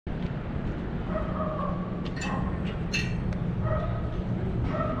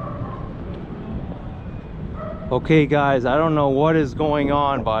Okay guys, I don't know what is going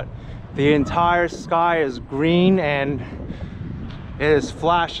on, but the entire sky is green and it is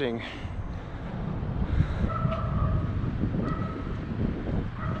flashing.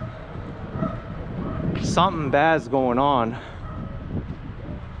 Something bad's going on.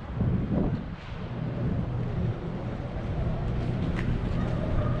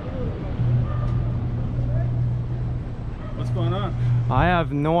 What's going on? I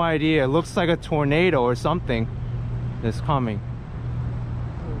have no idea. It looks like a tornado or something is coming.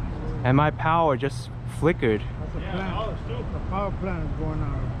 And my power just flickered. That's a plant. The power plant is going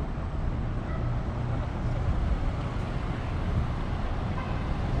on.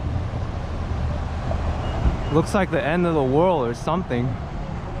 Looks like the end of the world or something.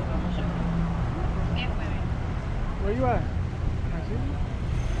 Where you at? Can I see you?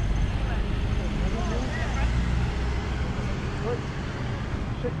 What?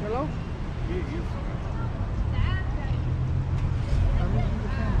 Shit, hello?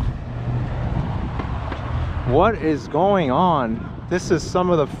 What is going on? This is some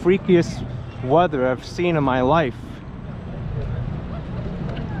of the freakiest weather I've seen in my life.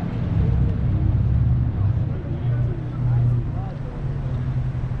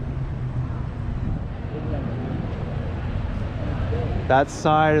 That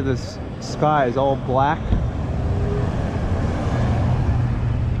side of the sky is all black.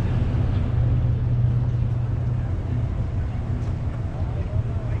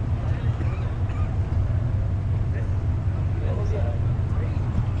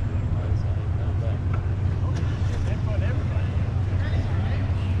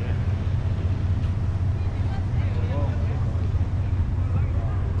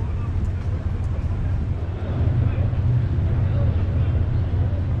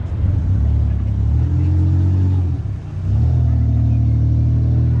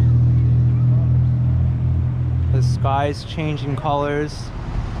 The sky's changing colors.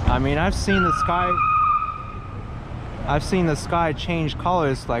 I mean, I've seen the sky change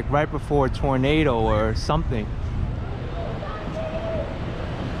colors like right before a tornado or something.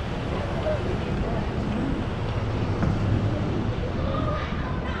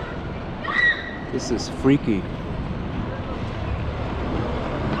 This is freaky.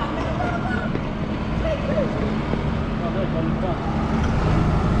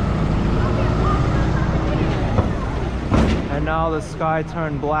 And now the sky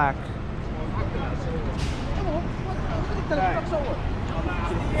turned black.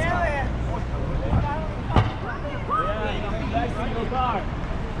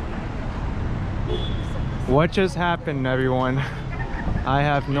 What just happened, everyone? I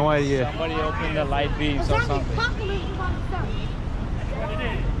have no idea. Somebody opened the light beams or something.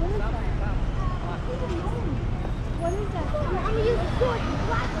 What is that? I'm gonna use the sword.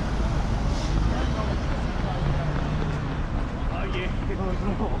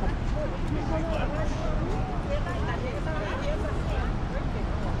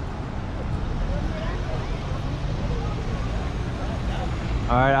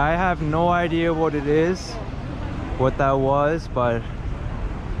 Alright, I have no idea what it is, what that was, but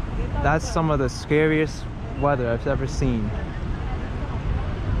that's some of the scariest weather I've ever seen.